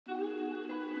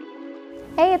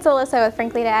Hey, it's Alyssa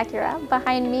with Leta Acura.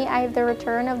 Behind me, I have the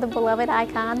return of the beloved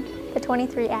icon, the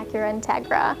 23 Acura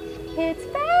Integra. It's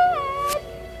back!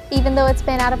 Even though it's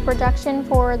been out of production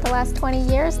for the last 20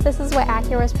 years, this is what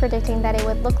Acura was predicting that it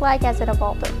would look like as it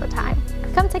evolved over time.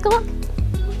 Come take a look.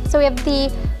 So we have the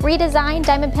redesigned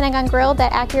diamond Pentagon grille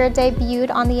that Acura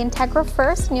debuted on the Integra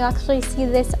first, and you'll actually see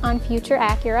this on future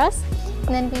Acuras. And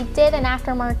then we did an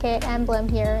aftermarket emblem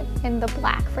here in the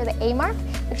black for the A mark.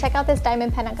 But check out this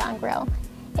diamond Pentagon grille.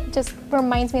 It just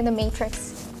reminds me of the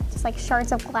Matrix, just like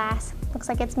shards of glass. Looks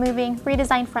like it's moving.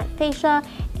 Redesigned front fascia,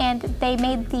 and they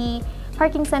made the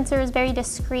parking sensors very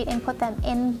discreet and put them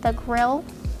in the grille,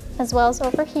 as well as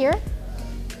over here.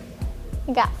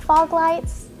 We got fog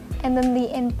lights, and then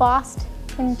the embossed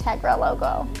Integra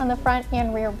logo on the front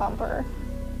and rear bumper.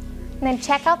 And then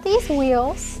check out these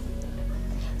wheels.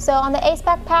 So on the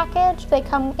a-spec package, they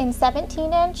come in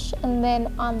 17-inch, and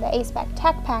then on the a-spec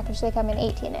tech package, they come in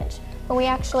 18-inch. But we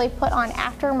actually put on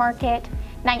aftermarket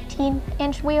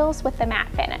 19-inch wheels with the matte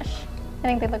finish. I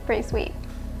think they look pretty sweet.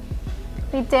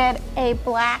 We did a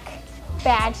black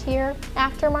badge here,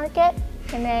 aftermarket,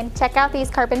 and then check out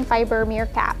these carbon fiber mirror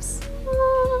caps.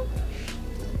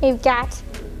 We've got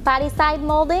body side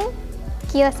molding,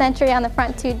 keyless entry on the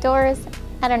front two doors.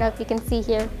 I don't know if you can see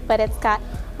here, but it's got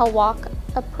a walk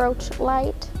approach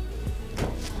light.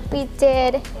 We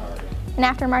did an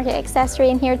aftermarket accessory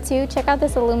in here too. Check out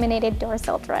this illuminated door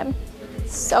sill trim.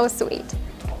 So sweet.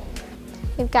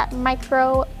 We've got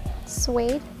micro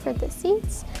suede for the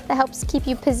seats that helps keep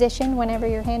you positioned whenever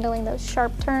you're handling those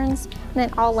sharp turns, and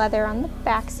then all leather on the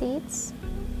back seats.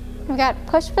 We've got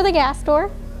push for the gas door.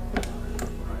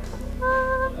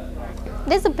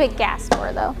 It is a big gas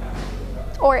door though.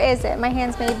 Or is it? My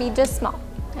hands may be just small.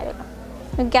 I don't know.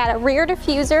 We've got a rear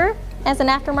diffuser as an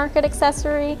aftermarket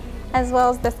accessory, as well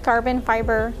as this carbon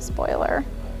fiber spoiler.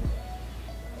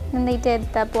 And they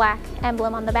did the black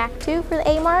emblem on the back too for the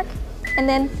A mark. And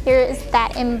then here is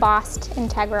that embossed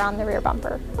Integra on the rear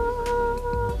bumper.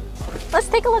 Let's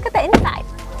take a look at the inside.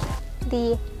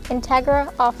 The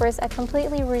Integra offers a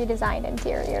completely redesigned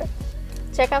interior.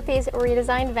 Check out these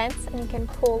redesigned vents, and you can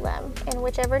pull them in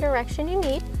whichever direction you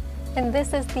need. And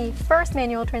this is the first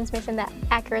manual transmission that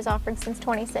Acura has offered since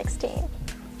 2016.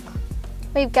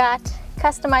 We've got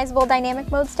customizable dynamic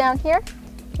modes down here,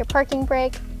 your parking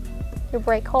brake, your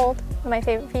brake hold, one of my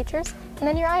favorite features, and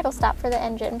then your idle stop for the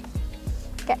engine.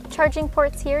 Got charging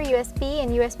ports here, USB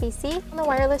and USB-C, and the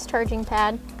wireless charging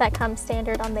pad that comes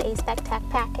standard on the a-spec tech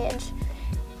package.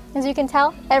 As you can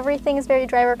tell, everything is very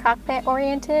driver cockpit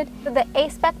oriented. The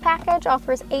a-spec package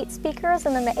offers 8 speakers,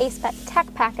 and then the a-spec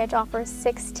tech package offers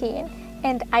 16.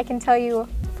 And I can tell you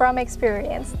from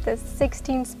experience, this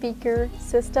 16 speaker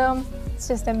system, it's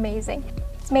just amazing.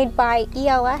 It's made by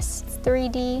ELS, it's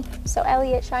 3D, so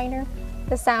Elliott Shiner.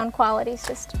 The sound quality is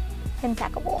just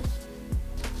impeccable.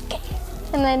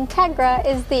 And the Integra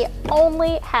is the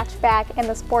only hatchback in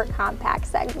the sport compact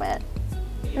segment.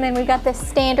 And then we've got this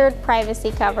standard privacy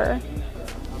cover.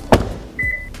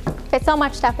 Fits so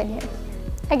much stuff in here.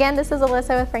 Again, this is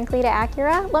Alyssa with Leta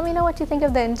Acura. Let me know what you think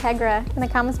of the Integra in the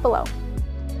comments below.